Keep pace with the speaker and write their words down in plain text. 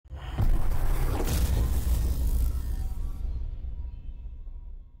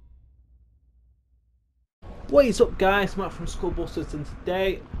What is up guys, Matt from Skullbusters, and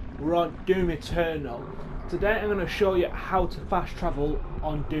today we're on Doom Eternal. Today I'm going to show you how to fast travel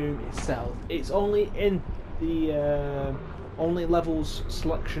on Doom itself. It's only in the only levels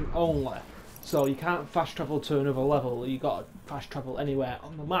selection only, so you can't fast travel to another level. You got to fast travel anywhere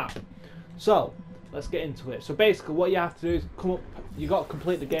on the map. So let's get into it. So basically what you have to do is come up, you got to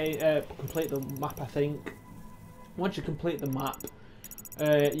complete the game, complete the map I think. Once you complete the map,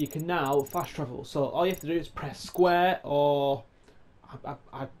 you can now fast travel. So all you have to do is press square, or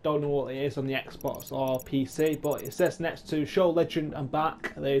I don't know what it is on the Xbox or PC, but it says next to show legend and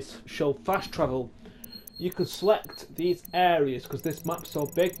back there's show fast travel. You can select these areas because this map's so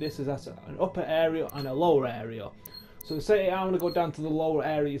big. This is an upper area and a lower area. So say I want to go down to the lower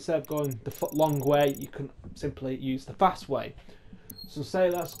area, instead of going the long way, you can simply use the fast way. So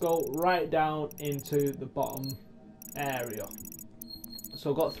say let's go right down into the bottom area. So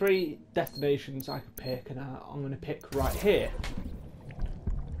I've got 3 destinations I could pick, and I'm going to pick right here.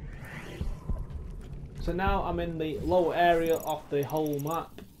 So now I'm in the lower area of the whole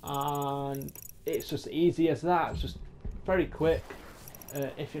map, and it's just easy as that. It's just very quick.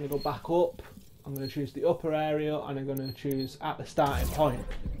 If you're going to go back up, I'm going to choose the upper area, and I'm going to choose at the starting point.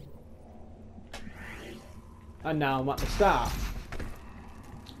 And now I'm at the start.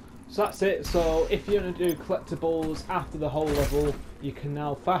 So that's it. So if you're going to do collectibles after the whole level, you can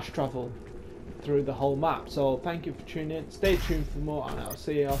now fast travel through the whole map. So thank you for tuning in. Stay tuned for more, and I'll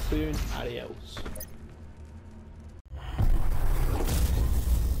see you all soon. Adios.